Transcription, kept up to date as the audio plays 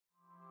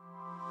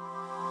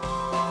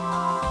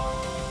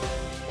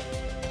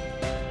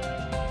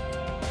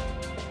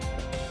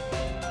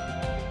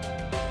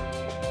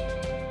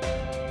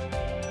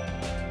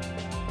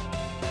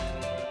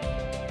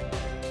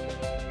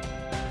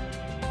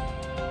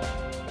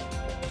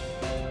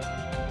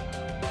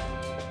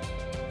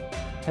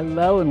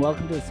Hello and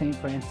welcome to the St.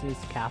 Francis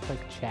Catholic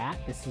Chat.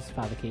 This is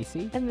Father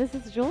Casey. And this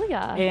is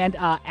Julia. And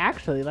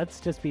actually, let's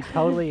just be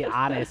totally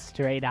honest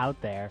straight out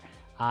there.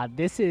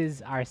 This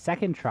is our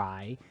second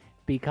try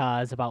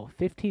because about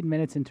 15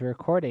 minutes into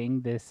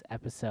recording this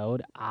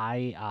episode,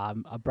 I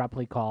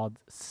abruptly called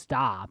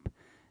stop.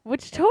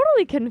 Which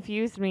totally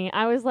confused me.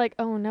 I was like,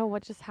 oh no,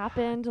 what just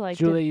happened? Like,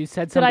 Julia, you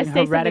said did I something say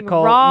something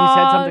heretical. wrong? You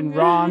said something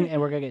wrong,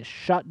 and we're going to get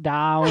shut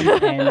down.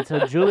 And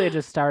so Julia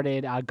just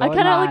started I going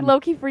kind of on. like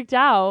low-key freaked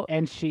out.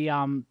 And she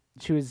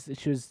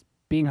was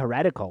being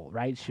heretical,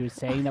 right? She was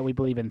saying that we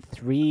believe in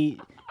three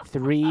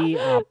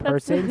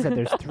persons, that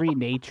there's three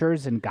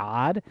natures in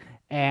God,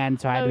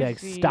 and so I had to be like,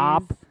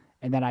 stop, jeez.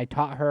 and then I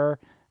taught her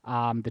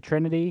the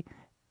Trinity,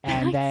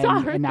 and I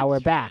saw her and now we're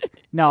back.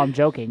 No, I'm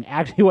joking.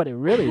 Actually, what it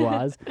really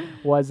was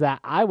that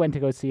I went to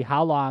go see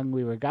how long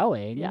we were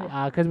going,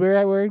 Yeah. because we're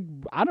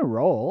on a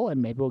roll,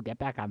 and maybe we'll get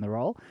back on the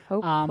roll.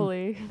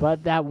 Hopefully.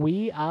 But that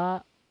we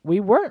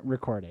weren't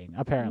recording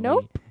apparently.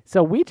 Nope.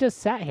 So we just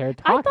sat here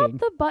talking. I thought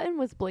the button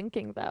was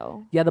blinking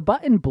though. Yeah, the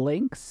button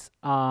blinks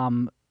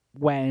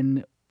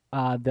when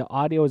the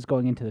audio is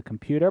going into the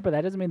computer, but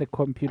that doesn't mean the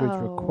computer is Oh.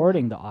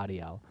 recording the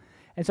audio.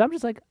 And so I'm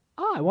just like,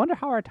 oh, I wonder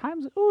how our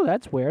times. Oh,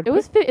 that's weird. It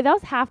was that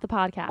was half the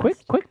podcast.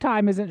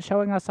 QuickTime isn't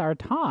showing us our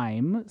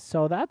time,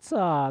 so that's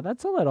a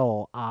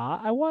little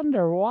I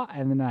wonder why.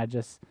 And then I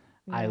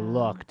Yeah.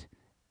 looked,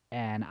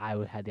 and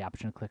I had the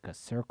option to click a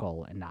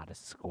circle and not a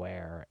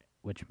square,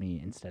 which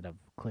means instead of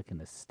clicking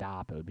the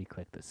stop, it would be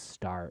click the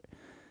start.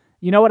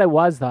 You know what I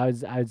was though?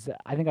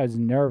 I think I was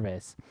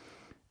nervous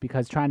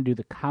because trying to do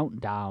the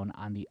countdown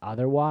on the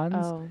other ones,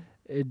 Oh.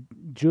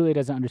 Julia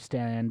doesn't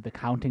understand the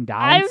counting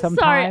down I'm sometimes.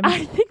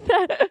 sorry. I think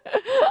that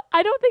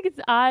I don't think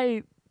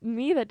it's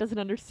me that doesn't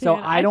understand. So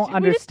I don't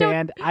we just don't-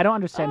 understand. I don't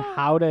understand Oh.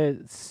 how to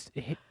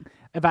hit,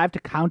 if I have to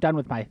count down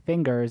with my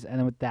fingers and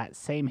then with that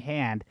same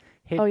hand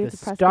hit Oh, you the have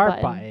to press the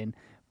start button.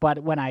 But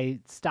when I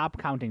stop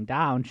counting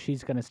down,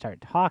 she's gonna start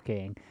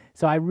talking.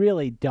 So I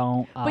really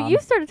don't. But you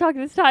started talking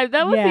this time.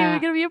 That wasn't yeah,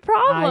 even going to be a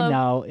problem. I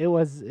know it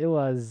was.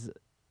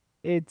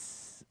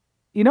 It's.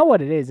 You know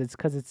what it is? It's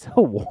because it's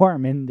so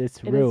warm in this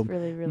It room. is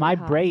really, really My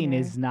hot in brain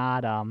here. is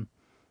not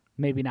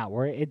maybe not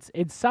worried.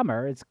 It's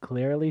summer. It's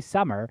clearly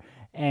summer,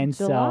 and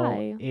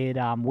July. so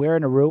it we're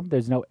in a room.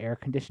 There's no air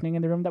conditioning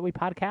in the room that we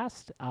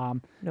podcast.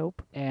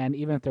 Nope. And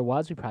even if there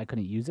was, we probably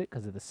couldn't use it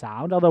because of the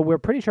sound. Although we're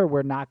pretty sure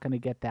we're not going to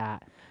get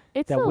that.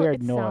 It's That a,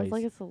 weird it sounds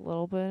like noise. it's a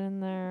little bit in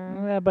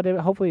there. But it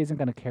hopefully isn't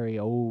going to carry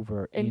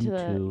over Into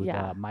into the-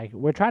 yeah. the mic.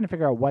 We're trying to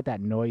figure out what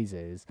that noise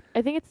is.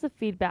 I think it's the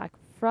feedback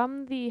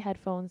from the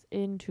headphones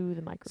into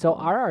the microphone. So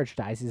our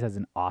archdiocese has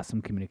an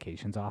awesome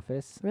communications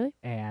office. Really?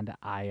 And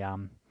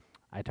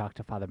I talked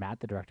to Father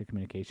Matt, the director of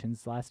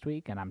communications, last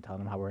week, and I'm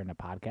telling him how we're in a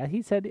podcast.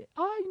 He said,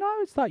 "Oh, I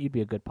always thought you'd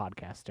be a good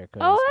podcaster."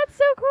 Oh, that's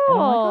so and I'm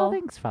like, "Oh, cool.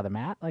 thanks, Father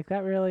Matt. Like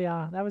that really,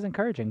 that was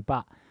encouraging."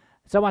 But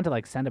so I wanted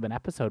to send him an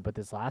episode, but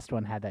this last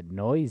one had that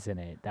noise in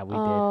it that we did,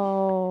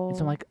 Oh. and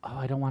so I'm like, "Oh,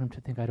 I don't want him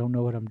to think I don't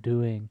know what I'm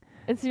doing."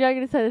 And so you're not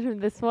going to send it from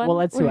this one? Well,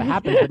 let's see what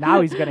happens. But now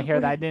he's gonna hear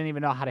that I didn't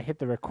even know how to hit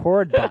the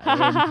record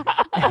button,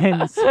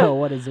 and so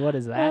what does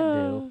that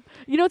do?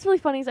 You know what's really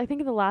funny is I think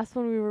in the last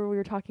one we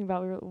were talking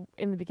about,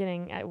 in the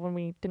beginning when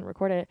we didn't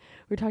record it,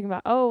 we were talking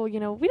about, we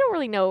don't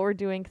really know what we're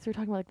doing because we were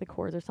talking about like the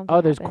chords or something. Oh,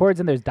 there's happened. chords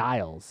and there's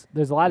dials.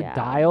 There's a lot Yeah. of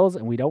dials,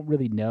 and we don't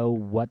really know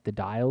what the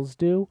dials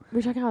do. We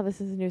were talking about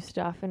this is new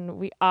stuff, and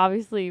we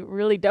obviously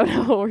really don't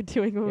know what we're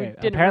doing when we Yeah,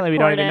 didn't apparently, we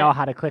don't record even it. know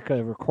how to click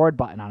a record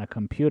button on a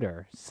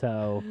computer.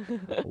 So,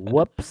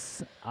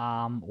 whoops.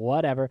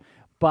 Whatever.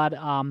 But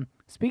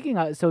speaking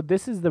of, so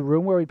this is the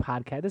room where we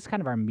podcast. This is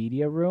kind of our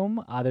media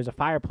room. There's a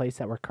fireplace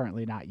that we're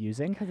currently not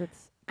using Because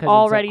it's 'cause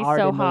already it's so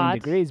already a million hot.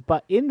 degrees.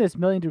 But in this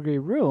million-degree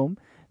room,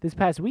 this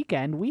past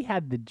weekend, we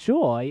had the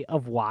joy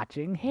of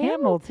watching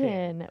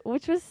Hamilton.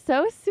 which was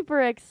so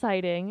super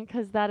exciting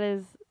because that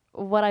is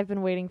what I've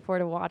been waiting for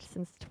to watch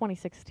since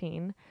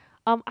 2016.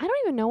 I don't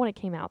even know when it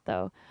came out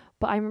though,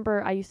 but I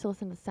remember I used to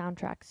listen to the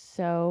soundtrack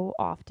so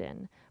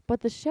often.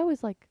 But the show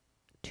is like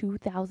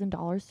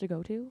 $2,000 to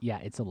go to. Yeah,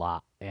 it's a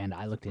lot. And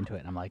I looked into it,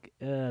 and I'm like,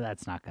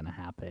 that's not going to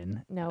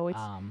happen. No, it's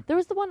Um, there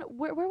was the one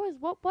where was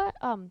what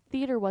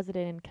theater was it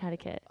in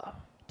Connecticut?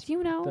 Do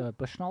you know? the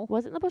Bushnell?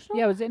 Was it in the Bushnell?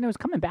 Yeah, it was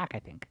coming back, I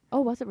think.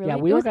 Oh, was it really?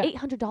 we it were was gonna-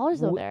 $800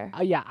 though W- there.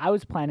 Yeah, I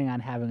was planning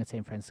on having a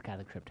St. Francis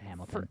Catholic trip to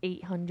Hamilton. For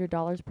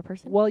 $800 per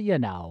person.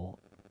 Well,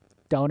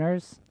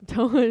 donors,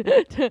 Don't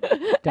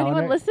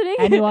anyone listening?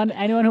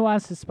 anyone who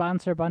wants to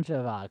sponsor a bunch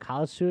of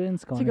college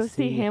students going go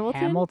see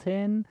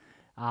Hamilton?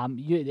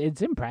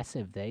 It's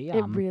impressive. They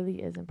It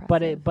really is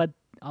impressive. but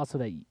also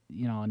that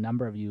a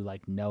number of you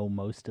know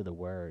most of the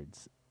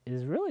words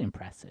is really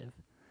impressive.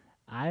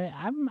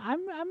 I'm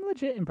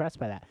legit impressed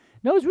by that.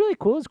 No, it's really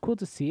cool. It's cool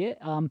to see it.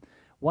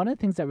 One of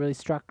the things that really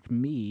struck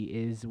me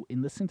is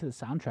in listening to the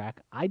soundtrack,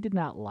 I did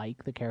not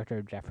like the character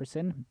of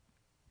Jefferson.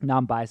 Now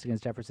I'm biased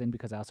against Jefferson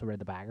because I also read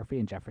the biography,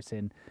 and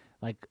Jefferson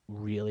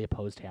really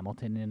opposed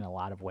Hamilton in a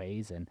lot of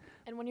ways. And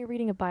when you're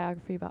reading a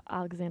biography about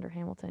Alexander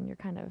Hamilton, you're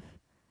kind of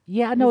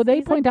yeah, no, they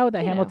he's point like, out that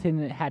you know.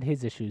 Hamilton had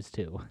his issues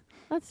too.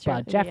 that's true.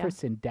 But Yeah.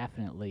 Jefferson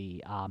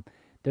definitely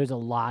there's a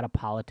lot of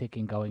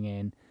politicking going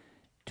in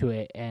to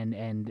it,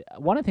 and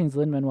one of the things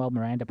Lin-Manuel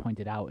Miranda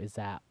pointed out is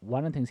that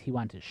one of the things he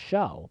wanted to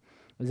show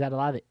is that a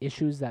lot of the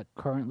issues that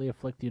currently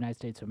afflict the United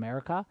States of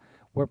America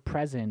were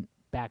present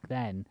back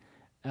then,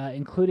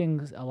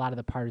 including a lot of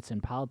the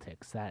partisan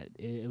politics. That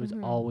it was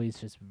always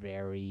just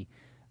very.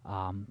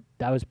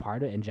 That was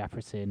part of it, and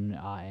Jefferson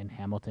and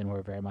Hamilton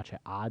were very much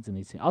at odds in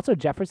these things. Also,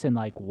 Jefferson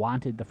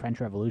wanted the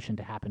French Revolution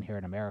to happen here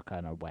in America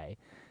in a way.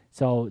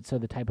 So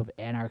the type of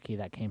anarchy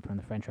that came from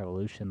the French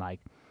Revolution,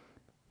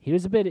 he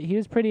was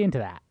pretty into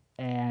that.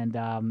 And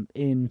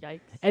Yikes.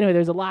 anyway,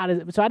 there's a lot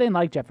of, so I didn't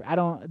like Jefferson. I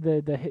don't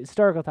the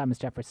historical Thomas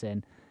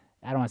Jefferson.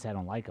 I don't want to say I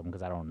don't like him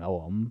because I don't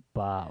know him,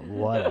 but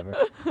whatever.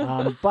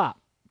 But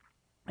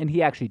and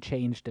he actually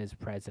changed as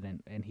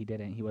president, and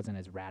he wasn't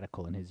as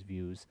radical in his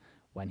views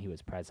when he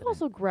was president.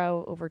 Also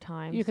grow over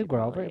time. You could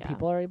grow over it. yeah.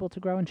 People are able to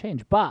grow and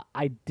change. But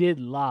I did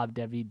love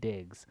Daveed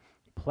Diggs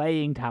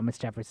playing Thomas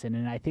Jefferson,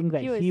 and I think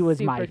that he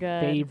was my super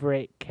good.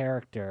 favorite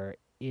character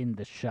in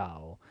the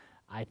show.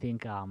 I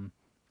think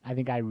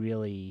I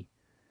really,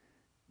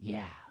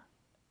 yeah.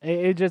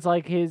 It just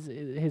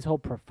his whole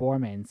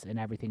performance and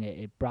everything.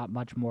 It brought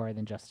much more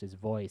than just his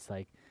voice.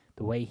 Like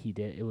the way he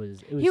did, it was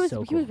so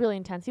cool. He was really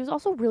intense. He was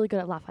also really good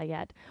at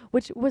Lafayette,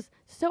 which was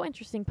so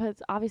interesting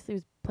because obviously it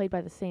was played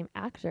by the same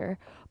actor,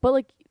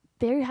 but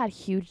they had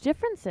huge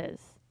differences.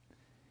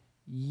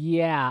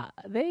 Yeah,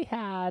 they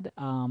had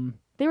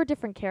They were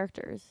different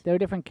characters. They were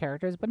different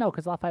characters, but no,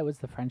 because Lafayette was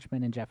the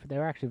Frenchman and Jeff, they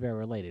were actually very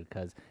related.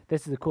 Because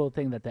this is the cool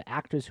thing that the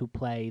actors who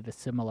play the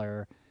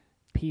similar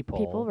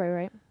people,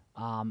 Right.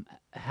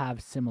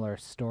 have similar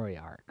story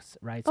arcs,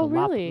 right? Oh, So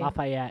really?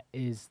 Lafayette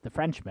is the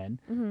Frenchman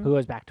Mhm. who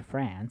goes back to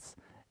France,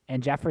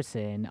 and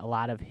Jefferson, a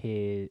lot of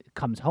his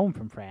comes home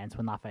from France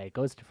when Lafayette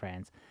goes to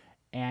France,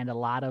 and a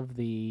lot of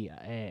the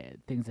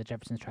things that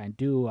Jefferson's trying to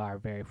do are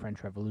very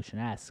French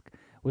Revolution-esque,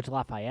 which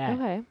Lafayette,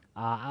 Okay.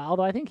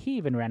 although I think he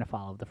even ran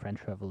afoul of the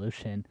French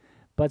Revolution,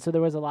 but so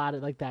there was a lot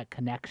of that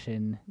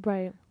connection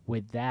Right.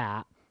 with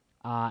that,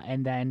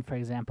 and then for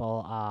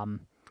example,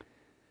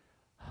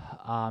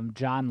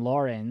 John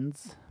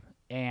Lawrence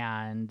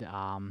and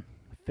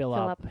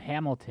Philip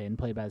Hamilton,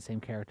 played by the same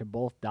character,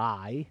 both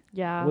die,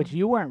 Yeah. which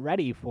you weren't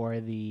ready for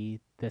the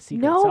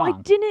secret no, song.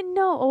 I didn't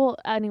know. Well,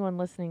 anyone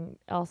listening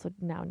also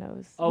now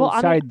knows. Oh, well,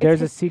 I sorry, mean,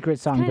 there's a it's secret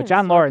song, kind but of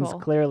John Lawrence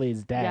historical. clearly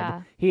is dead.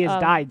 Yeah, He has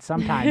died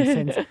sometime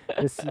since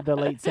the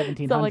late 1700s.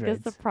 It's not like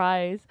a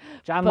surprise.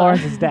 John but-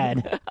 Lawrence is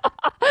dead.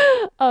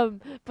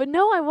 But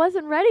no, I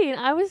wasn't ready, and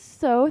I was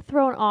so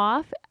thrown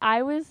off.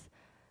 I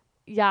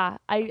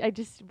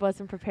just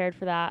wasn't prepared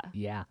for that.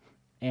 Yeah,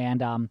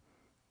 and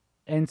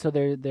so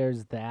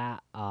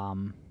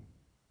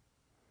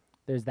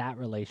there's that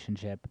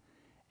relationship,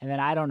 and then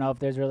I don't know if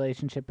there's a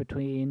relationship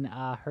between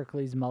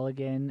Hercules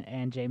Mulligan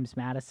and James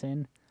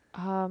Madison.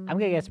 I'm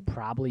gonna guess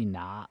probably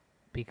not,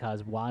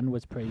 because one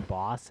was pretty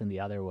boss and the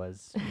other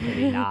was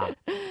pretty not.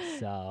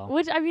 So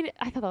Which I mean,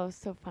 I thought that was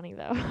so funny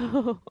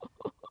though.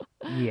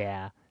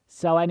 yeah.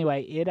 So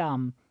anyway,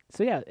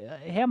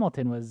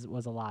 Hamilton was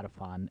a lot of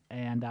fun,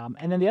 and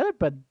then the other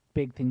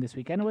big thing this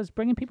weekend was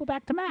bringing people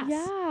back to mass.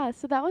 Yeah,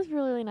 so that was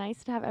really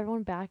nice to have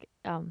everyone back,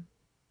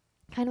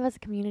 kind of as a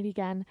community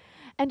again,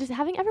 and just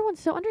having everyone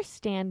so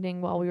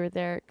understanding while we were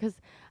there. Because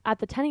at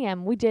the 10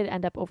 a.m. we did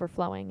end up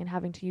overflowing and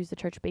having to use the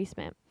church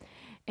basement,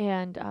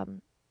 and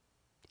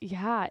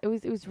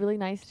it was really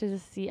nice to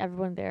just see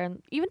everyone there,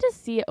 and even to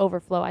see it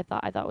overflow. I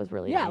thought was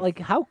really Yeah, nice.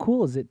 how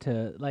cool is it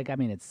to I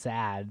mean, it's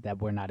sad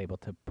that we're not able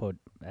to put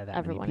that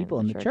Everyone many people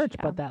in in the the church,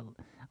 church, but that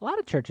a lot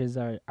of churches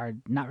are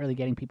not really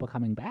getting people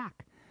coming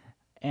back,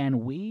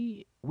 and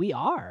we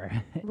are,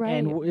 Right.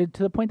 and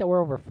to the point that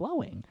we're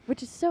overflowing,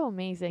 Which is so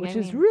amazing. which I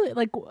is mean,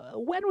 really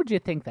when would you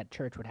think that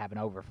church would have an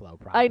overflow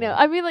problem? I know.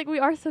 I mean, we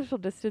are social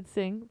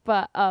distancing,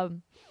 but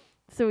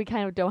so we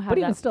kind of don't have But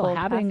that even still, full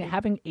having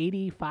capacity.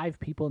 85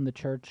 people in the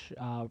church,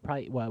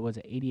 probably what was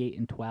it, 88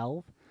 and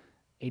 12,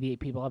 88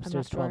 people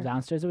upstairs, 12 sure.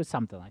 downstairs. It was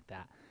something like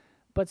that.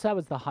 But so that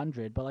was the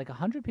 100. But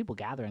 100 people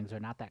gatherings are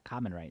not that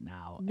common right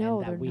now. No,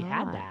 and that they're we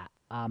had not. that.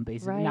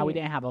 Basically, now we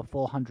Right. didn't have a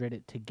full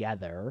 100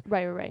 together.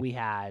 Right. We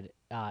had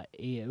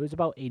it was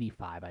about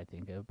 85, I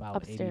think, about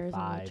Upstairs in the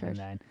 85, church. and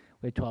then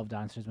we had 12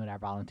 downstairs. We had our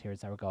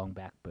volunteers that were going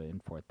back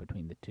and forth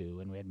between the two,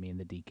 and we had me and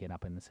the deacon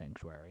up in the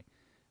sanctuary.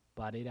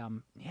 But it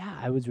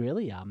was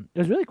really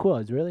cool. It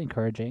was really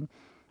encouraging,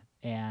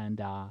 and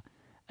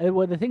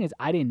well, the thing is,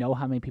 I didn't know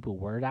how many people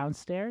were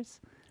downstairs.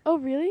 Oh,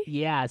 really?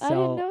 Yeah, so I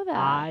didn't know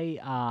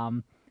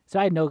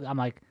that. I'm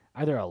like,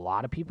 are there a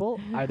lot of people?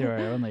 Are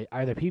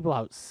there people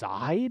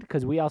outside?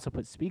 Because we also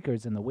put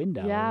speakers in the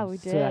windows. Yeah, we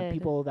So that did.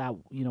 people that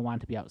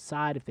wanted to be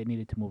outside, if they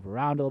needed to move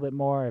around a little bit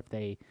more, if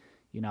they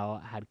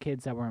had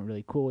kids that weren't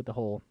really cool with the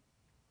whole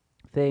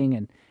thing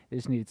and they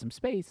just needed some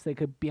space, they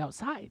could be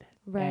outside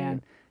Right.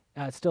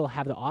 and still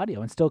have the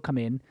audio and still come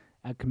in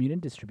at communion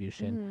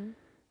distribution. Mhm.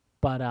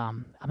 But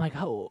I'm like,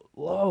 oh,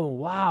 whoa,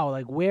 wow!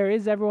 Where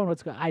is everyone?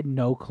 What's going? I had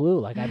no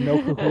clue. I have no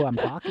clue who I'm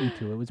talking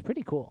to. It was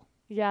pretty cool.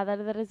 Yeah,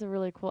 that is a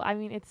really cool. I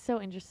mean, it's so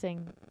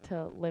interesting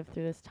to live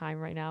through this time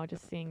right now,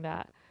 just seeing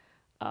that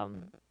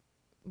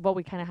what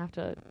we kind of have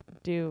to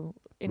do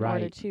in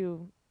order Right.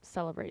 to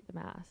celebrate the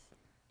Mass.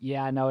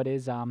 Yeah, no, it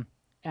is. And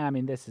I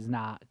mean, this is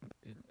not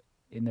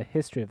in the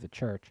history of the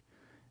church.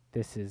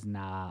 This is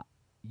not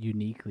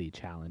uniquely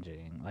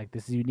challenging. Like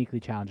this is uniquely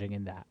challenging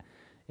in that,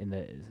 in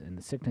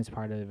the sickness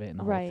part of it and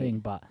the whole Right. thing.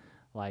 But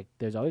like,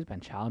 there's always been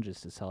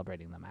challenges to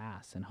celebrating the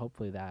Mass, and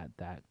hopefully that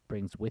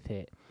brings with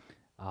it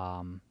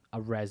a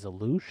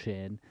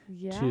resolution to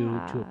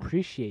Yeah.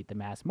 appreciate the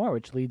Mass more,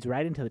 which leads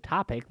right into the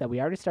topic that we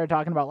already started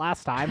talking about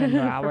last time, and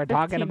For we're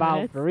talking 15 about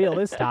minutes. for real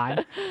this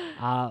time,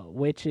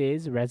 which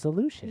is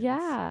resolutions.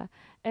 Yeah.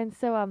 And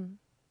so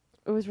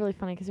it was really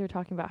funny because we were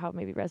talking about how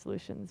maybe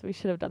resolutions. We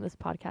should have done this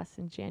podcast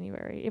in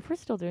January. If we're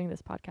still doing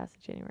this podcast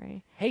in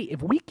January. Hey,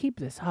 if we keep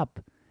this up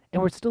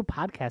and we're still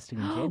podcasting in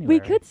January, We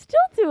could still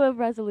do a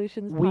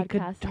resolutions we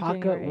could podcast in talk.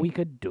 January. We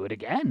could do it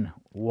again.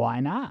 Why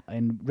not?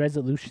 And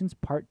resolutions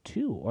part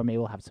 2, or maybe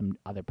we'll have some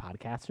other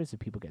podcasters if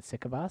people get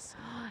sick of us.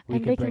 We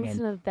and could they can bring in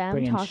listen to them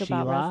bring in talk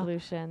about Sheila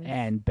resolutions.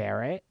 and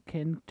Barrett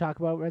can talk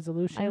about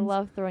resolutions. I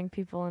love throwing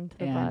people into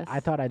the And bus. I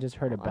thought I just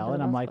heard a Well, bell, under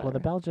and the I'm bus, like, well, the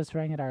whatever. bell just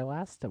rang at our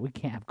last. We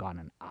can't have gone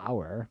an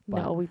hour.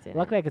 But No, we didn't.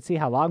 luckily, I could see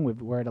how long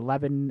we're at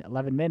 11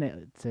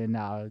 minutes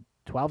and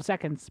 12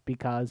 seconds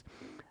because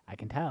I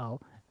can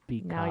tell.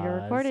 Because Now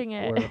you're recording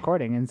it. We're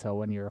recording, and so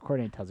when you're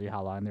recording, it tells you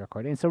how long they're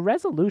recording. So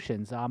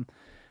resolutions.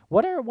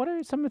 What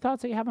are some of the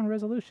thoughts that you have on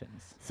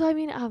resolutions? So I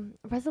mean,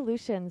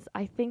 resolutions.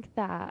 I think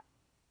that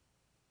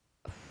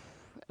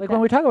Like when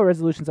we talk about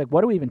resolutions, like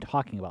what are we even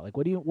talking about? Like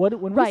when we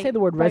say Right, the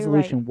word right, right.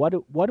 resolution, what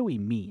do we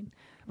mean?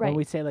 right. When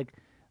we say like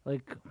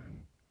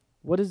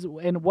what is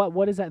and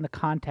what is that in the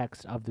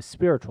context of the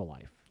spiritual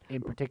life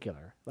in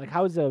particular? Like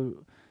how is a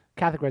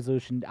Catholic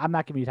resolution? I'm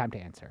not giving you time to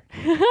answer.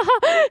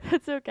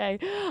 That's okay.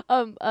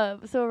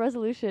 So a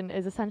resolution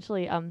is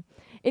essentially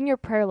in your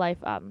prayer life,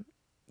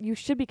 you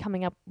should be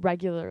coming up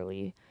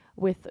regularly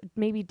with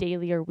maybe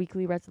daily or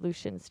weekly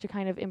resolutions to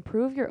kind of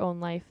improve your own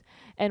life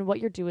and what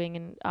you're doing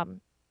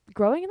and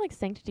growing in like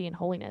sanctity and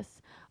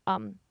holiness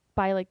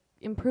by like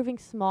improving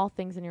small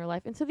things in your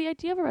life. And so the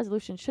idea of a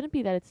resolution shouldn't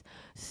be that it's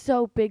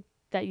so big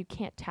that you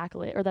can't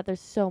tackle it or that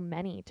there's so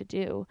many to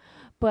do,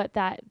 but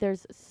that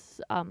there's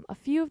a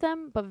few of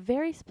them, but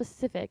very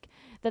specific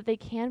that they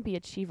can be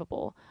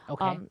achievable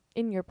Okay.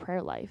 in your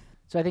prayer life.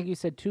 So I think you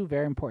said two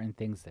very important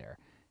things there.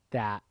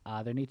 That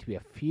there need to be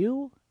a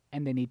few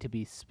and they need to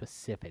be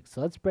specific.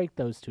 So let's break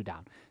those two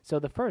down. So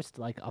the first,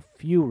 like a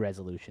few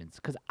resolutions,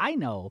 because I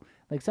know,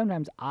 like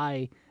sometimes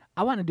I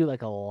want to do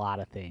like a lot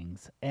of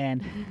things,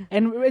 and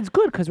it's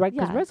good because right,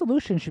 because Yeah.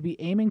 resolution should be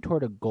aiming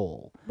toward a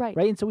goal, Right.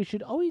 right? And so we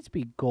should always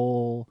be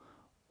goal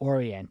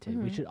oriented.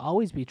 We Mhm. should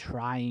always be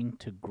trying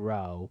to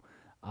grow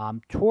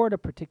toward a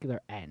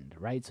particular end,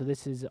 right? So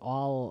this is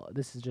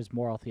just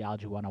moral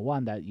theology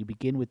 101, that you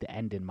begin with the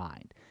end in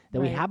mind, that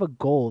we Right. have a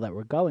goal that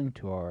we're going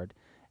toward,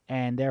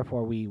 and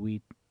therefore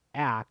we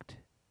act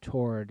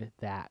toward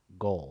that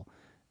goal.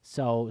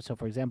 So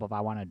for example, if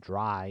I want to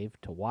drive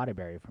to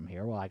Waterbury from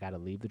here, well, I got to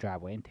leave the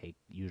driveway and take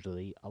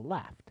usually a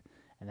left.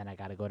 And then I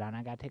got to go down and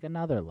I got to take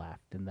another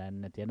left. And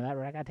then at the end of that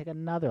road, I got to take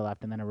another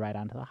left and then a right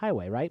onto the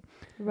highway, right?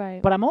 Right.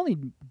 But I'm only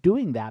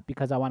doing that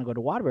because I want to go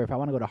to Waterbury. If I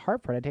want to go to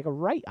Hartford, I take a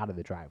right out of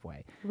the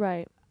driveway.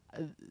 Right.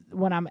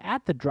 When I'm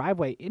at the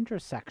driveway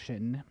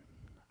intersection,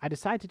 I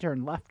decide to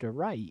turn left or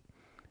right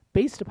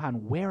based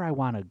upon where I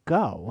want to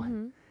go.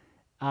 Mhm.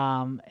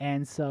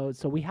 And so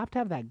we have to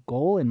have that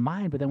goal in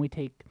mind, but then we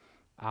take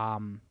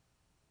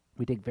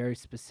very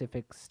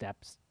specific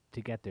steps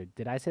to get there.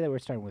 Did I say that we're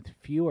starting with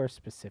few or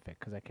specific?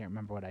 Because I can't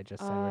remember what I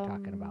just said we're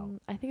talking about.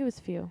 I think it was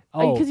few.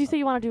 Oh, Because you say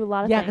you want to do a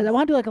lot of Yeah, things. because I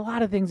want to do like a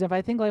lot of things. If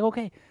I think like,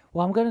 okay,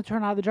 well, I'm going to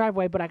turn out of the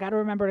driveway, but I got to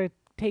remember to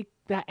take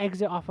that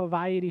exit off of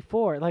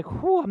I-84. Like,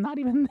 whew, I'm not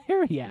even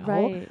there yet.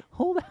 Right.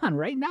 Hold on.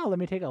 Right now, let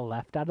me take a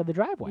left out of the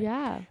driveway.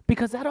 Yeah.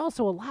 Because that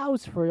also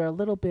allows for a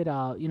little bit, there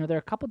are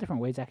a couple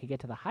different ways I could get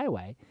to the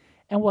highway.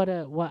 And what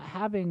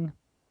having,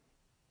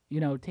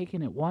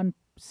 taking it one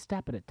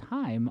step at a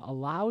time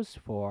allows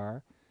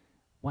for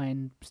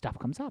when stuff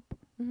comes up,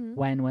 Mhm.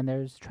 when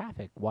there's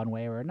traffic one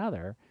way or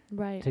another,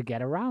 Right. to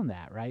get around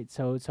that, right?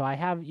 So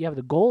you have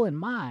the goal in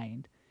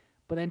mind,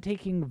 but then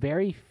taking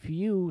very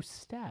few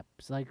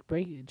steps, like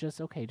just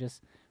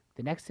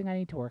the next thing I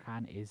need to work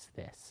on is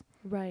this,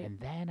 Right. and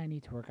then I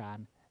need to work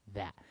on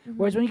that. Mhm.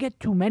 Whereas when you get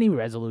too many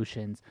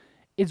resolutions,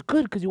 it's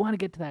good because you want to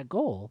get to that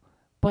goal,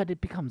 but it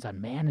becomes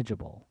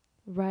unmanageable.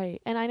 Right.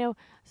 And I know,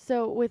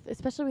 so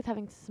especially with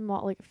having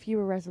small, like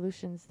fewer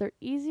resolutions, they're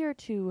easier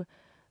to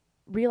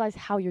realize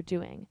how you're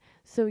doing.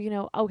 So,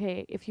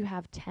 okay, if you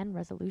have 10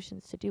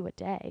 resolutions to do a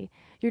day,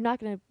 you're not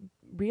going to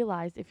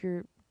realize if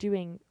you're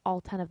doing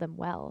all 10 of them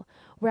well.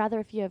 Rather,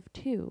 if you have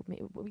 2,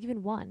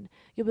 even 1,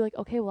 you'll be like,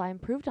 okay, well, I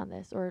improved on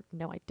this, or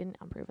no, I didn't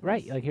improve on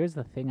Right. this. Like here's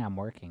the thing I'm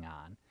working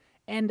on.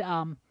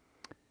 And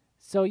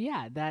so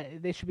yeah,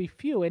 that they should be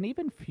few, and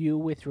even few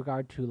with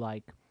regard to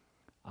like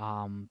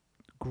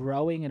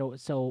growing and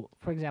so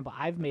for example,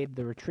 I've made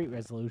the retreat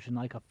resolution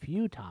like a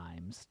few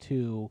times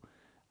to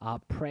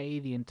pray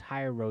the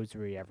entire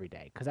rosary every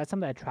day, because that's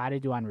something I try to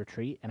do on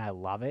retreat and I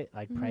love it,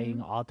 like praying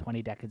Mhm. all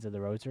 20 decades of the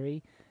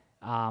rosary.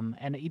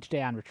 And each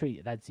day on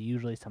retreat, that's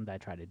usually something I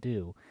try to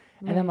do.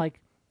 And then Right.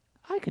 like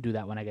I could do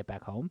that when I get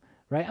back home,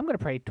 right? I'm gonna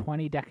pray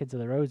 20 decades of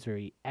the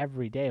rosary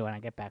every day when I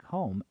get back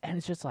home, and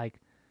it's just like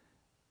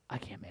I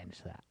can't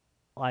manage that.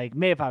 Like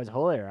maybe if I was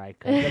holier, I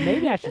could, but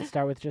maybe I should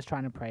start with just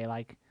trying to pray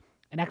like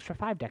an extra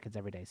 5 decades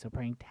every day, so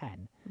praying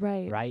 10,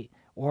 Right. right?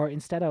 Or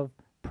instead of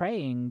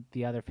praying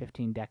the other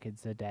 15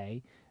 decades a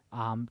day,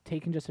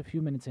 taking just a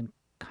few minutes and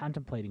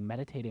contemplating,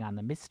 meditating on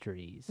the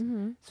mysteries,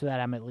 Mhm. so that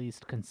I'm at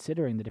least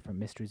considering the different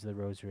mysteries of the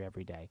rosary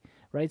every day,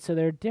 right? So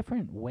there are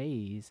different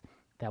ways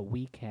that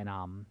we can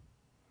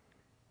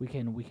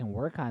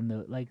work on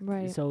the like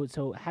Right.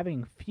 so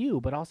having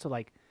few but also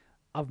like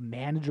of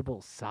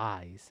manageable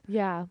size,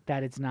 Yeah.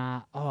 that it's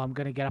not, oh, I'm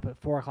gonna get up at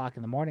 4 o'clock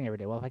in the morning every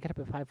day. Well, if I get up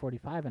at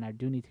 5:45 and I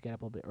do need to get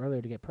up a little bit earlier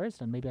to get prayers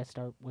done, maybe I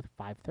start with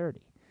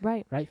 5:30,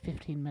 Right. right?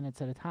 15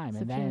 minutes at a time, So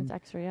and 15 minutes then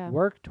extra, yeah.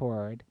 work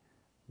toward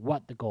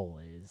what the goal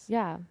is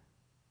Yeah.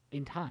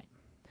 in time.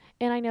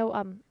 And I know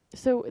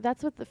so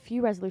that's with the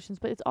few resolutions,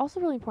 but it's also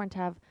really important to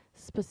have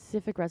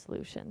specific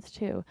resolutions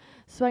too.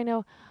 So I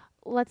know,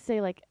 let's say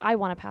like I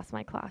want to pass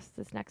my class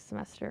this next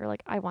semester,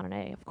 like I want an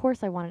A. Of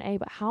course I want an A,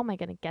 but how am I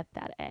going to get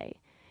that A?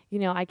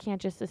 I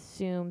can't just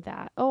assume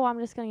that, oh, I'm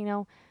just going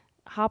to,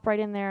 hop right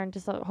in there and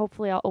just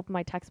hopefully I'll open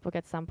my textbook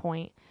at some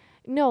point.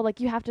 No,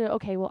 like you have to,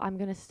 okay, well, I'm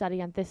going to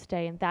study on this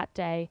day and that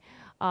day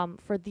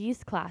for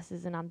these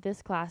classes, and on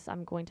this class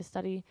I'm going to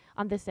study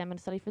on this day I'm going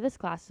to study for this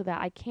class so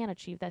that I can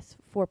achieve this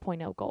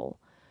 4.0 goal.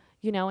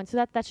 And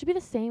so that should be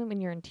the same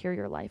in your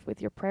interior life with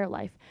your prayer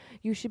life.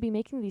 You should be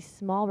making these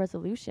small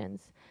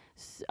resolutions,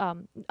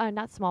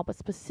 not small but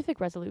specific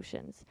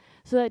resolutions,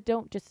 so that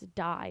don't just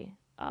die.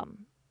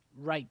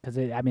 Right, because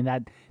I mean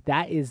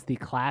that is the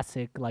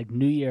classic like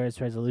New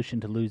Year's resolution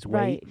to lose weight.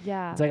 Right?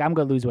 Yeah. It's like I'm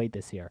gonna lose weight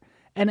this year,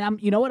 and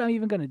you know what I'm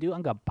even gonna do?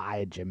 I'm gonna buy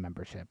a gym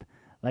membership.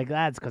 Like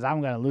that's because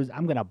I'm gonna lose.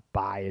 I'm gonna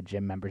buy a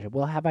gym membership.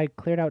 Well, have I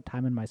cleared out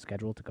time in my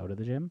schedule to go to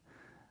the gym?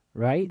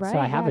 Right, so I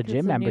Right. have Yeah. a 'Cause gym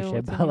it's a new membership,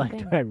 it's a but new like,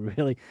 do thing. I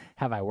really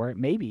have I worked?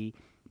 Maybe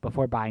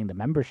before buying the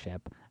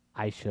membership,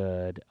 I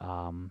should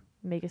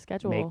Make a make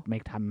schedule.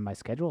 make time in my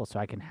schedule so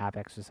I can have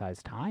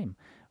exercise time,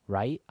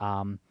 right?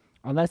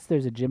 Unless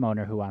there's a gym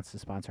owner who wants to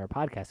sponsor our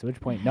podcast, at which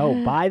point, no,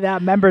 buy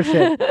that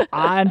membership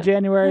on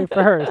January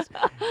 1st.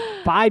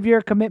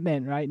 5-year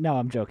commitment, right? No,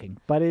 I'm joking,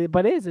 but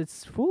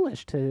it's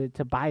foolish to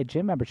buy a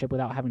gym membership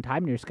without having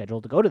time in your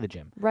schedule to go to the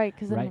gym, Right,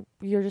 because right?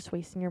 then you're just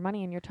wasting your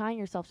money and you're tying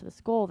yourself to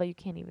this goal that you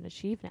can't even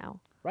achieve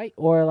now. Right,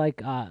 or like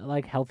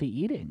healthy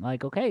eating,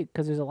 like okay,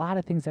 because there's a lot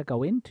of things that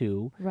go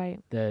into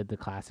Right. the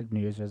classic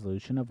New Year's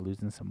resolution of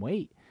losing some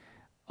weight.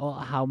 Oh,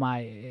 how am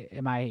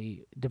I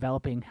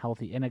developing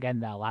healthy? And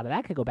again, a lot of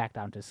that could go back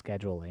down to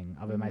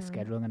scheduling. Of am I Mhm.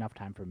 scheduling enough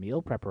time for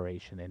meal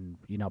preparation and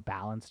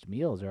balanced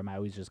meals, or am I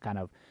always just kind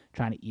of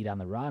trying to eat on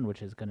the run,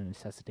 which is going to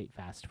necessitate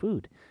fast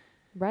food?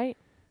 Right.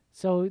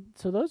 So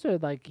those are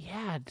like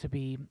to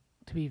be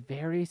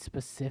very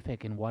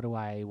specific in what do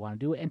I want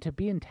to do, and to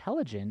be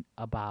intelligent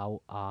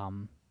about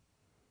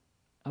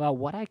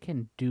what I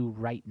can do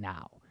right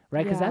now,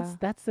 right? Because Yeah.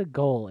 that's the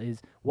goal,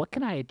 is what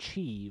can I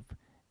achieve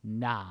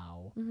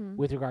now Mhm.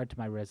 with regard to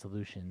my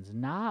resolutions,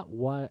 not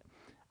what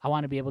I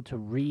want to be able to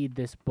read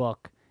this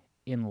book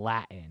in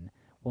Latin.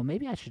 Well,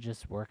 maybe I should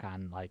just work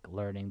on like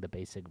learning the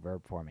basic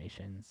verb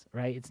formations,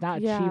 right? It's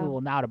not Yeah. achievable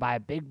now to buy a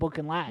big book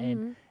in Latin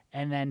Mhm.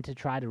 and then to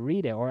try to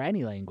read it, or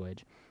any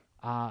language.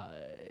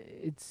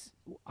 It's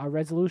Our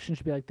resolution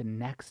should be like the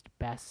next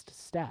best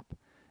step.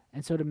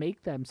 And so to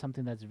make them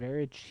something that's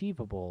very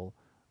achievable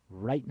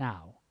right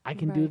now. I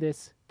can do Right.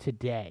 this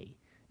today.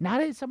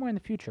 Not somewhere in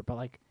the future, but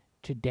like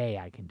today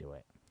I can do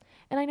it.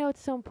 And I know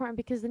it's so important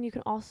because then you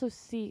can also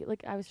see,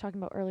 like I was talking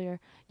about earlier,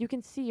 you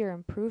can see your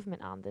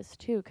improvement on this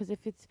too. Because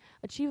if it's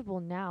achievable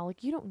now,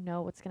 like you don't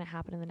know what's going to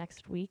happen in the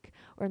next week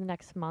or in the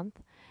next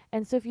month.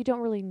 And so if you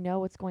don't really know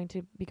what's going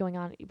to be going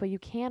on, but you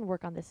can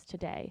work on this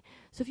today.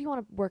 So if you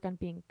want to work on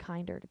being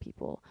kinder to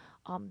people,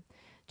 um,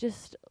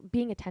 just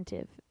being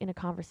attentive in a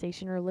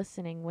conversation or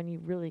listening when you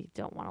really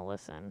don't want to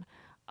listen.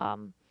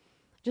 Um,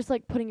 just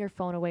like putting your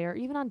phone away or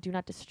even on do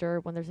not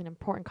disturb when there's an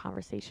important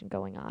conversation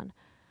going on.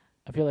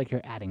 I feel like you're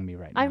adding me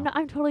right I'm now. not,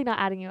 I'm totally not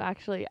adding you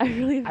actually. I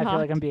really am I feel not.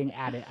 like I'm being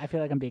added. I feel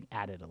like I'm being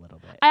added a little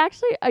bit. I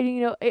actually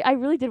I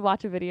really did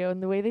watch a video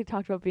and the way they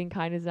talked about being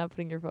kind is not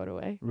putting your phone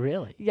away.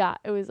 Really? Yeah,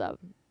 it was I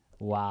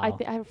Wow.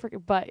 think I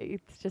forget, but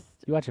it's just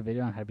You watch a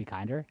video on how to be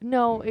kinder?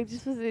 no, it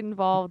just was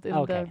involved in the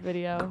Okay.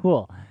 video.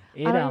 Cool. I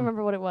don't even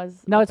remember what it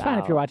was No, it's fine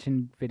if you're about.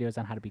 watching videos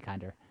on how to be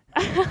kinder.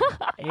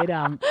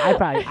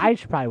 I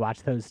should probably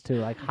watch those too,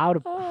 like how to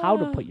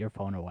put your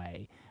phone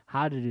away,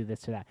 how to do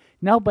this or that.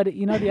 No, but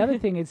the other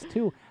thing is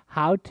too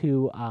how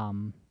to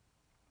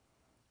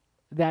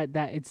that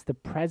it's the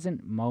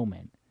present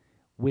moment,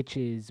 which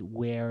is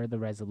where the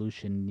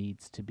resolution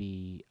needs to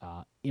be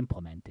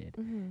implemented.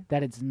 Mhm.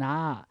 That it's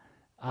not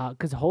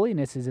because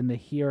holiness is in the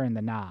here and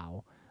the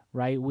now,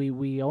 right?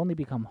 We only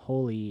become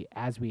holy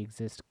as we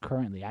exist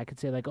currently. I could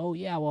say like, oh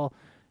yeah, well,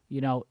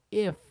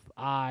 if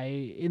I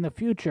in the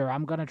future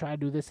I'm gonna try to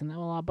do this and that,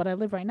 well, but I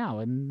live right now,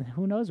 and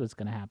who knows what's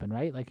gonna happen,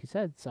 right? Like you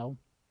said, so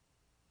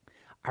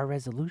our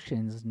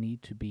resolutions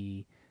need to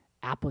be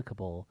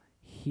applicable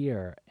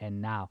here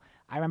and now.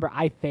 I remember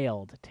I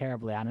failed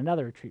terribly on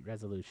another retreat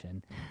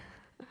resolution,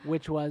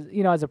 which was,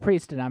 as a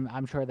priest, and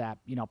I'm sure that,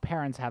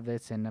 parents have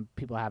this and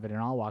people have it in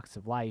all walks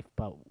of life,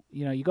 but,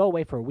 you go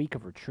away for a week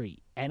of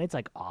retreat and it's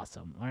like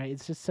awesome, all right?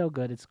 It's just so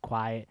good. It's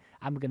quiet.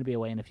 I'm going to be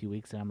away in a few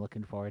weeks and I'm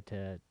looking forward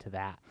to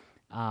that.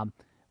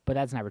 But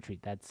that's not retreat.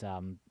 That's,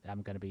 I'm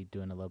going to be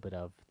doing a little bit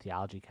of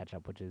theology catch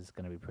up, which is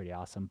going to be pretty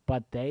awesome.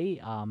 But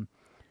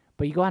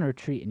but you go on a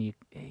retreat and you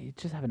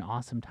just have an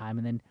awesome time.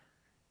 And then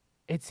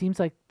it seems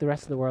like the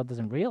rest of the world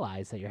doesn't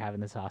realize that you're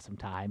having this awesome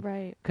time.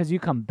 Right. Because you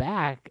come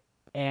back,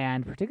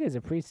 and particularly as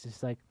a priest,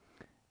 it's like,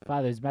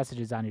 Father, there's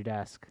messages on your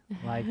desk.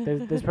 Like,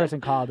 this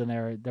person called, and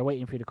they're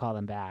waiting for you to call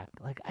them back.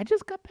 Like, I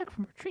just got back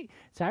from retreat.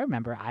 So I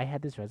remember I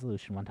had this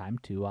resolution one time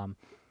to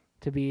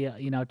be,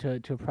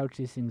 to approach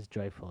these things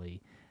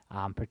joyfully,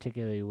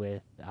 particularly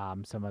with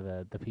some of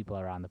the people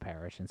around the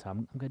parish. And so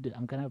I'm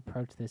gonna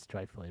approach this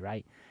joyfully,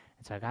 right?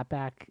 And so I got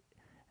back,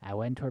 I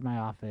went toward my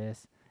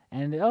office,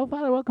 and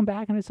Father, welcome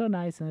back, and it's so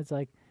nice. And it's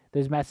like,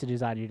 there's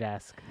messages on your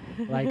desk,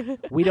 like,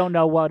 we don't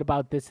know what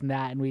about this and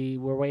that, and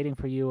we're waiting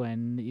for you,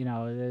 and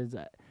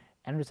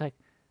and it was like,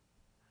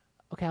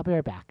 okay, I'll be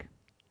right back,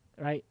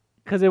 right?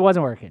 Because it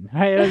wasn't working,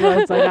 right?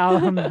 It's like,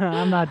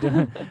 I'm not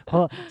doing it.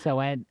 So I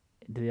went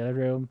into the other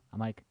room. I'm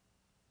like,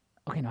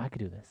 okay, no, I could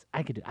do this.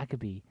 I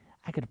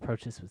could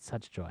approach this with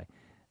such joy.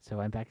 So I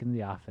went back into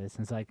the office,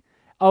 and it's like,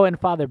 oh, and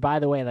Father, by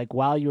the way, like,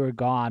 while you were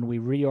gone, we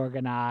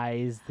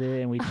reorganized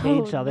it, and we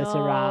changed all this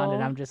around, and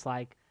no. I'm just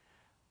like,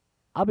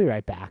 I'll be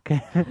right back.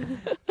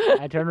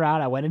 I turned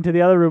around. I went into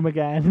the other room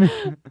again.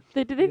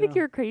 Did they think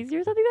you were crazy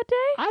or something that day?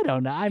 I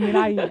don't know. I mean,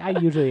 I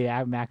usually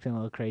am acting a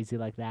little crazy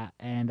like that.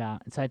 And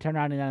so I turned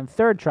around, and then on the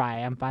third try,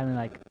 I'm finally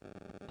like,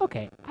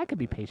 okay, I could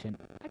be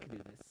patient. I could do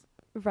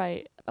this.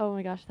 Right. Oh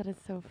my gosh, that is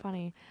so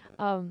funny.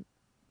 I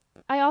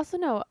also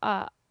know.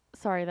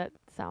 Sorry, that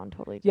sound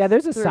totally. Just Yeah,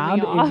 there's a threw me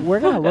sound. off. We're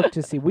going to look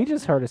to see. We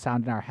just heard a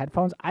sound in our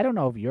headphones. I don't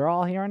know if you're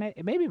all hearing it.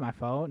 It may be my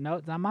phone. No,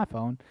 it's not my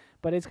phone.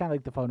 But it's kind of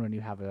like the phone when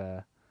you have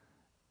a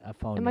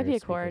phone. It might near be a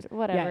speakers. cord.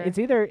 Whatever. Yeah, it's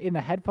either in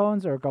the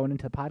headphones or going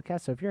into the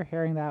podcast. So if you're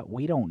hearing that,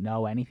 we don't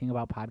know anything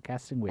about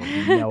podcasting. We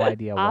have no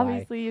idea why.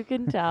 Obviously, you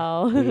can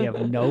tell. We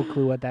have no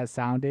clue what that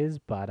sound is,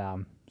 but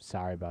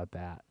sorry about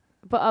that.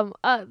 But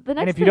the next.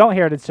 And if you thing- don't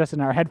hear it, it's just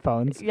in our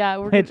headphones. yeah,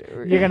 Which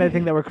you're gonna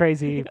think that we're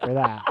crazy for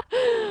that.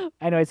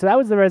 Anyway, so that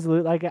was the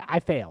resolute. Like,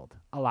 I failed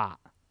a lot.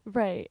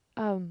 Right.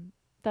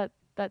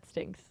 That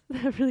stinks.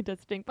 That really does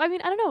stink. But I mean,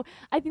 I don't know.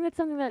 I think that's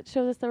something that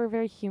shows us that we're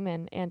very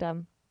human.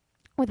 And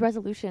with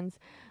resolutions,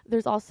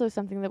 there's also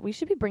something that we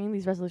should be bringing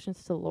these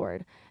resolutions to the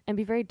Lord and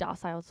be very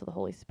docile to the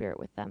Holy Spirit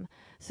with them.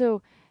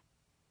 So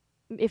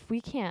if we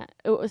can't,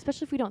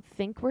 especially if we don't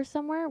think we're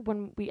somewhere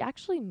when we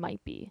actually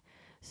might be.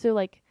 So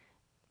like,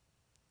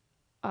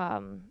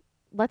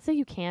 let's say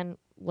you can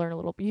learn a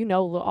little,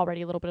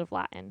 already a little bit of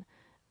Latin.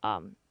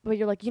 But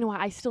you're like,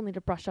 I still need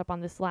to brush up on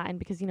this Latin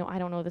because, I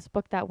don't know this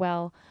book that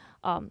well.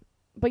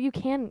 But you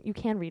can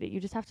read it. You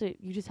just have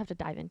to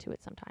dive into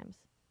it sometimes.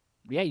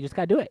 Yeah, you just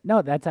gotta do it.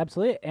 No, that's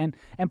absolutely it.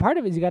 And part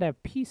of it is you gotta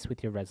have peace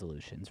with your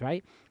resolutions,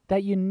 right?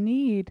 That you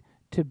need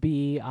to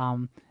be.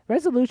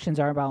 Resolutions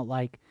are about,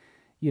 like,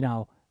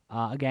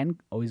 again,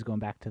 always going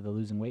back to the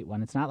losing weight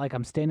one. It's not like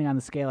I'm standing on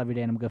the scale every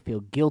day and I'm gonna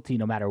feel guilty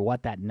no matter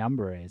what that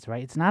number is,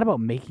 right? It's not about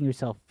making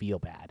yourself feel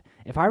bad.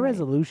 If our Right.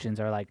 resolutions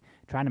are like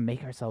trying to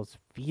make ourselves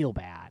feel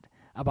bad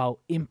about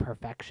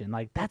imperfection,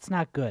 like, that's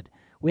not good.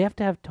 We have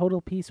to have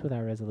total peace with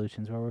our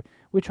resolutions where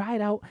we try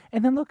it out,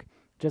 and then look,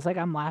 just like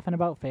I'm laughing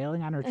about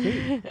failing on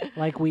retreat,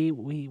 like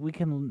we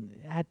can,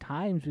 at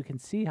times we can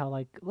see how,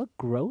 like, look,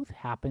 growth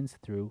happens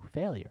through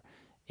failure.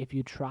 If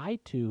you try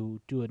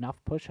to do enough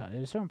push-ups,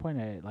 at a certain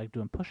point, like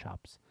doing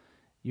push-ups,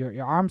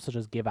 your arms will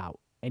just give out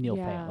and you'll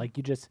fail. Yeah. Like,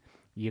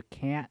 you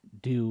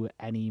can't do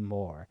any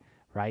more,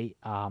 right?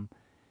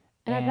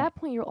 And at that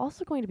point, you're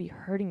also going to be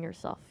hurting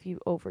yourself if you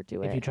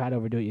overdo it. If you try to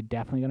overdo it, you're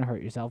definitely going to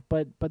hurt yourself.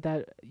 But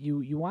that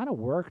you want to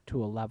work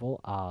to a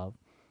level of,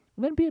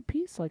 then be at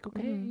peace. Like,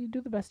 okay, you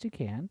do the best you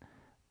can,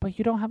 but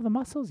you don't have the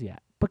muscles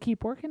yet. But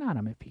keep working on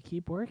them. If you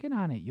keep working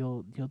on it,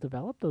 you'll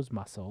develop those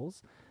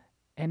muscles,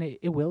 and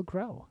it will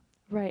grow.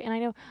 Right, and I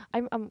know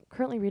I'm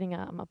currently reading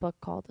a book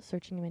called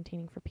 "Searching and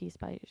Maintaining for Peace"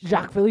 by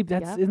Jacques Philippe.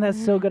 Yep. Isn't that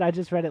so good? I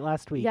just read it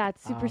last week. Yeah,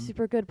 it's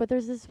super good. But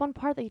there's this one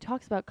part that he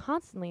talks about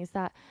constantly is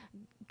that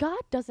God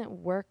doesn't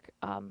work.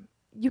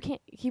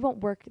 He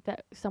won't work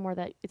that somewhere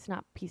that it's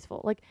not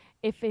peaceful. Like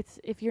if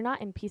you're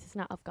not in peace, it's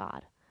not of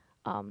God.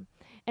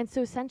 And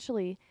so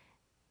essentially,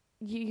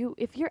 you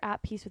if you're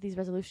at peace with these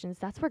resolutions,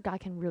 that's where God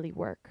can really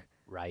work.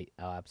 Right.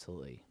 Oh,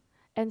 absolutely.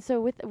 And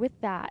so with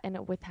that,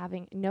 and with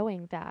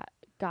knowing that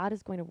God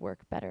is going to work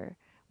better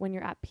when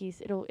you're at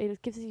peace,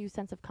 it gives you a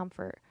sense of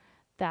comfort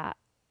that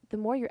the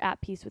more you're at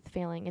peace with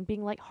failing and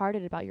being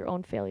lighthearted about your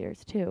own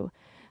failures too,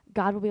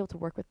 God will be able to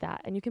work with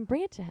that, and you can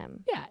bring it to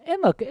Him. Yeah,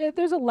 and look,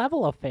 there's a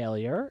level of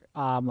failure,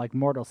 like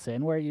mortal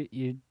sin, where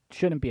you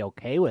shouldn't be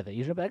okay with it.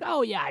 You should be like,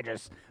 oh yeah, I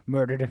just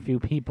murdered a few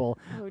people.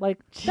 Oh, Like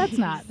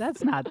jeez.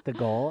 that's not the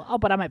goal. Oh,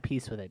 but I'm at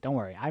peace with it. Don't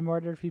worry, I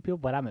murdered a few people,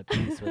 but I'm at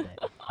peace with it.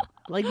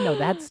 Like no,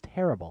 that's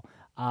terrible.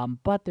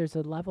 But there's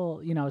a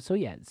level, So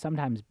yeah,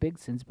 sometimes big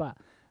sins, but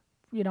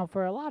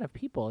for a lot of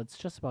people, it's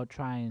just about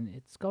trying.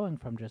 It's going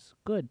from just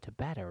good to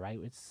better, right?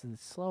 It's the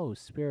slow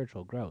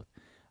spiritual growth,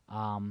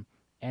 um,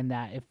 and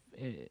that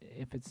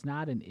if it's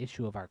not an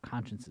issue of our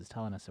consciences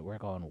telling us that we're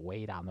going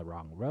way down the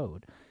wrong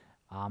road,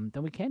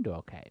 then we can do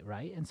okay,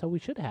 right? And so we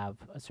should have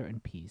a certain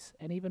peace.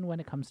 And even when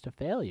it comes to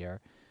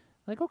failure,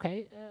 like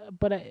okay,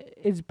 but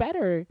it's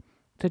better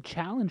to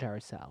challenge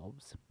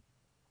ourselves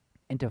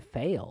and to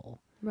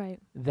fail Right.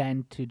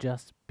 than to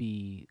just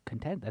be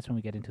content. That's when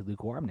we get into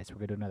lukewarmness. We're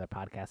gonna do another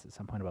podcast at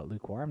some point about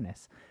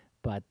lukewarmness,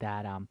 but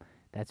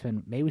that's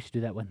when maybe we should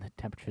do that when the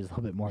temperature is a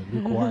little bit more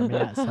lukewarm,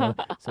 yeah,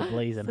 so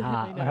blazing I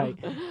hot, know. right?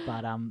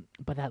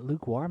 But that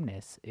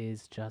lukewarmness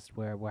is just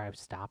where I've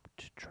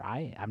stopped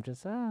trying. I'm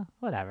just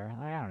whatever.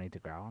 Like, I don't need to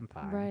grow. I'm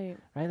fine, Right.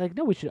 right? Like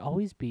no, we should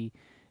always be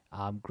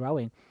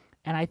growing,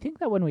 and I think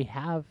that when we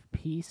have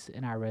peace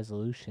in our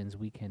resolutions,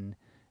 we can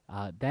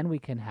then we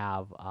can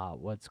have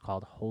what's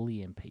called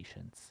holy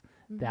impatience.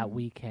 That Mhm.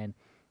 we can,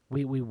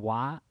 we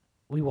want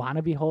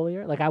to be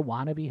holier. Like I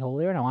want to be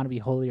holier, and I want to be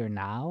holier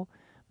now,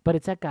 but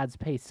it's at God's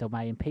pace. So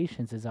my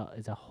impatience is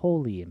a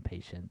holy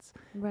impatience.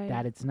 Right.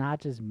 That it's not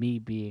just me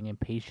being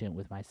impatient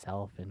with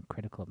myself and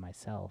critical of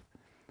myself,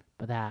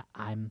 but that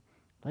I'm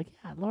like,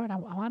 yeah, Lord, I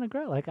want to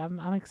grow. Like I'm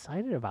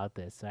excited about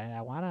this.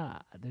 I want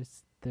to.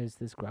 There's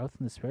this growth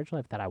in the spiritual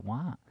life that I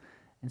want,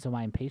 and so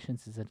my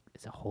impatience is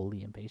a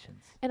holy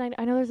impatience. And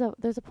I know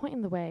there's a point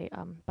in the way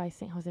by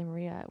Saint Jose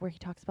Maria where he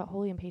talks about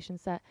holy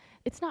impatience that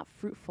it's not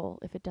fruitful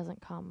if it doesn't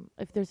come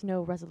if there's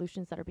no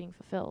resolutions that are being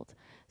fulfilled.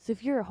 So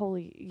if you're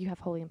holy, you have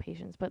holy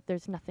impatience, but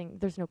there's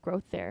no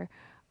growth there.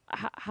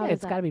 How Yeah, does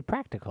it's got that? to be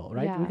practical,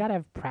 right? We Yeah. got to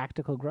have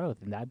practical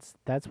growth, and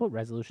that's what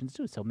resolutions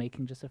do. So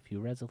making just a few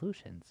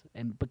resolutions,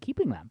 but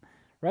keeping them,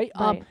 right?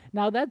 Right.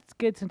 Now that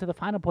gets into the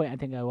final point I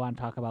think I want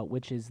to talk about,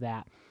 which is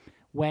that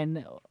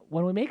when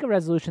we make a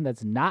resolution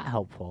that's not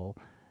helpful,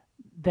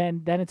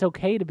 then it's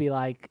okay to be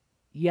like,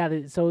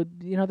 yeah. So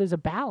there's a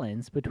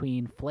balance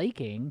between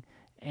flaking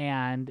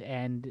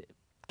and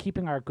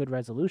keeping our good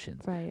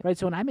resolutions, Right. right?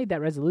 So when I made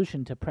that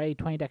resolution to pray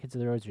 20 decades of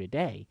the Rosary a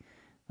day,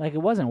 like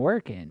it wasn't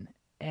working,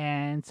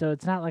 and so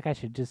it's not like I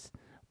should just.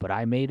 But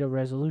I made a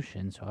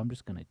resolution, so I'm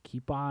just gonna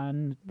keep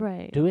on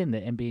Right. doing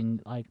it and being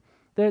like,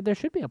 there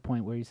should be a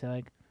point where you say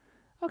like,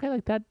 okay,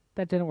 like that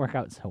didn't work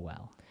out so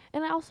well.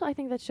 And I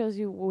think that shows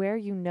you where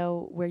you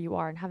know where you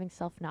are and having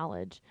self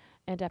knowledge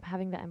and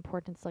having that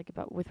importance like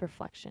about with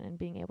reflection and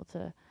being able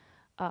to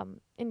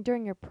and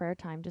during your prayer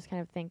time, just kind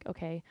of think,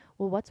 okay,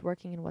 well, what's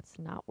working and what's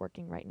not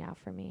working right now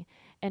for me,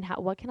 and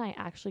what can I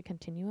actually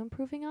continue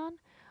improving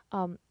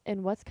on,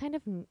 and what's kind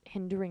of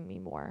hindering me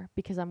more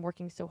because I'm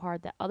working so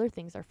hard that other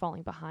things are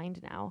falling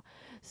behind now.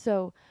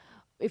 So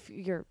if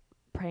you're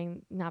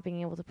praying, not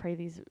being able to pray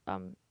these,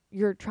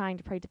 you're trying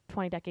to pray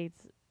 20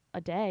 decades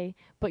a day,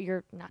 but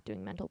you're not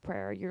doing mental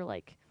prayer. You're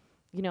like,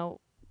 you know,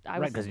 I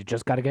Right, was, because you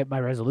just got to get my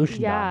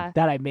resolution done yeah,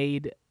 that I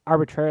made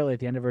arbitrarily at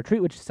the end of a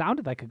retreat, which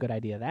sounded like a good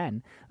idea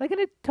then, like, and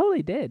it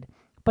totally did,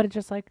 but it's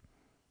just like,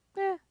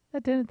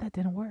 that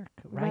didn't work,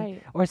 right?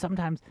 right, Or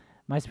sometimes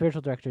my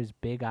spiritual director is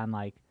big on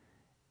like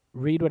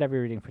read whatever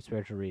you're reading for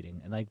spiritual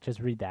reading, and like just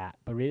read that,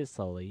 but read it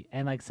slowly.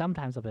 And like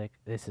sometimes I'll be like,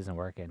 this isn't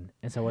working,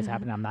 and so what's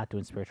happening? I'm not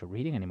doing spiritual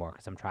reading anymore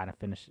because I'm trying to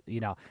finish.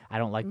 I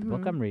don't like the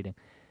book mm-hmm, I'm reading.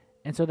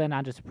 And so then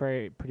on just a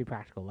pretty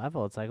practical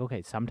level, it's like,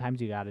 okay, sometimes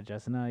you gotta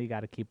just no, you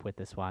gotta keep with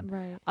this one.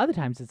 right, Other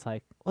times it's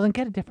like, well, then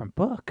get a different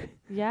book.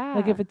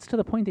 Like yeah, if it's to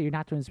the point that you're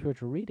not doing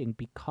spiritual reading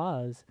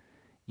because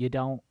you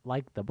don't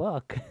like the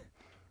book,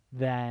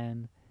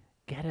 then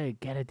get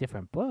a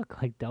different book.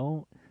 Like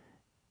don't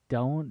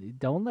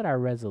let our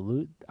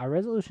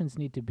resolutions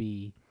need to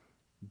be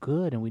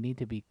good and we need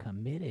to be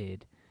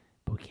committed,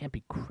 but we can't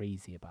be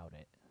crazy about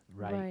it,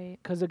 right? right,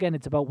 Because again,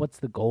 it's about what's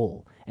the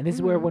goal, and this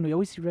is where mm-hmm. when we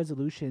always see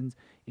resolutions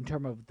in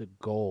terms of the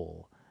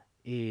goal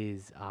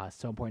is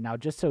so important. Now,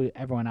 just so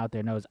everyone out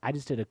there knows, I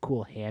just did a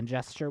cool hand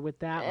gesture with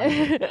that, like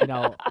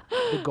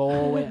the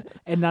goal,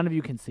 and none of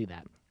you can see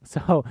that.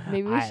 So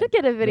Maybe we I should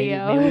get a maybe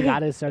we video.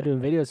 gotta start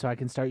doing videos so I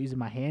can start using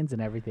my hands and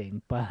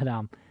everything. But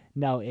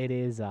no, it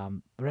is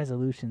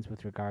resolutions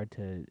with regard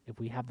to if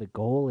we have the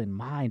goal in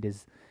mind.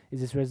 Is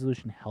this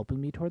resolution helping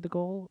me toward the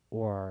goal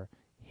or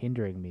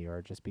hindering me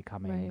or just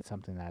becoming Right.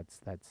 something that's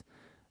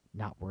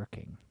not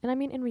working? And I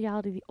mean, in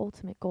reality, the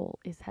ultimate goal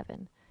is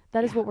heaven.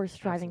 That is Yeah, what we're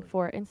striving absolutely.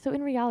 for. And so,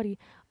 in reality,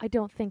 I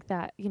don't think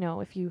that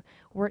if you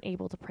weren't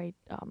able to pray,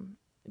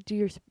 do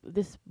your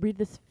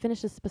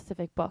finish this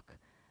specific book,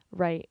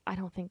 right? I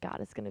don't think God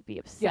is going to be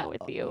upset Yeah,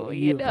 with you.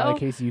 You you know?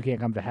 Casey, you can't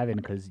come to heaven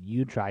because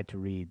you tried to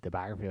read the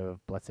biography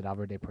of Blessed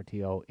Alvaro de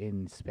Portillo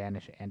in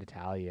Spanish and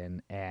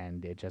Italian,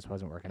 and it just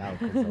wasn't working out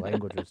because the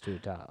language was too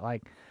tough.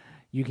 Like,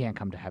 you can't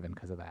come to heaven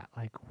because of that.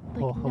 Like,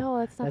 Like, whoa, no,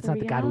 that's not that's the not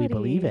the God we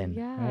believe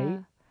reality. in, right?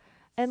 Yeah.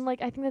 And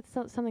like, I think that's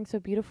something so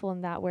beautiful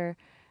in that where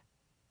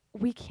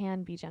we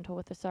can be gentle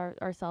with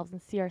ourselves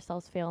and see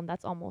ourselves fail, and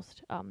that's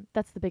almost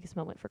that's the biggest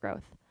moment for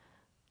growth.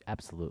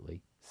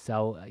 Absolutely.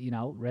 So,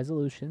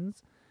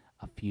 resolutions,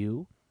 a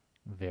few,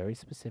 very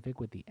specific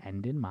with the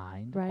end in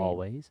mind, Right.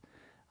 always.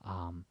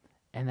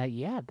 And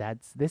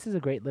this is a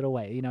great little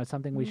way. It's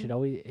something we should Mhm.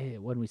 always,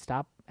 when we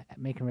stop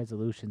making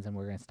resolutions, and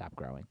we're going to stop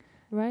growing.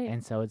 Right.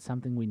 And so it's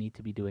something we need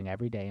to be doing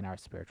every day in our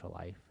spiritual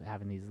life,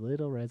 having these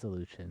little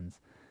resolutions.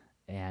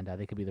 And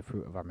they could be the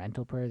fruit of our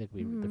mental prayer, they could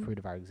be the Mhm. fruit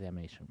of our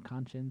examination of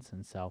conscience.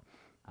 And so,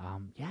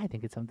 I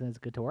think it's something that's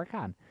good to work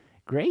on.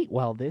 Great.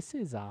 Well, this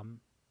is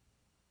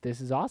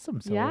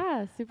awesome. So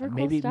Yeah, super cool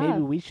maybe stuff.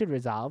 we should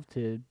resolve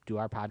to do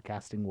our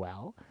podcasting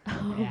well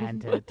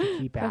and to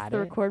keep Press at the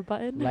it. record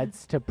button.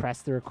 Let's to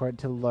press the record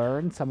to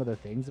learn some of the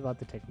things about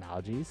the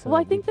technology. So Well,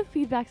 I that we- think the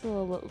feedback's a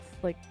little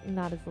like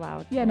not as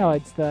loud. yeah, no,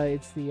 it's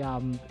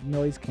the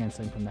noise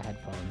canceling from the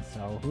headphones.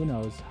 So who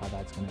knows how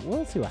that's gonna.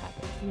 We'll see what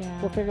happens. Yeah.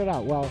 We'll figure it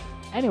out. Well,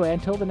 anyway,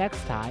 until the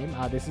next time,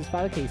 this is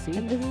Father Casey,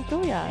 And this is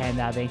Julia. and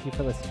thank you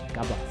for listening.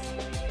 God bless.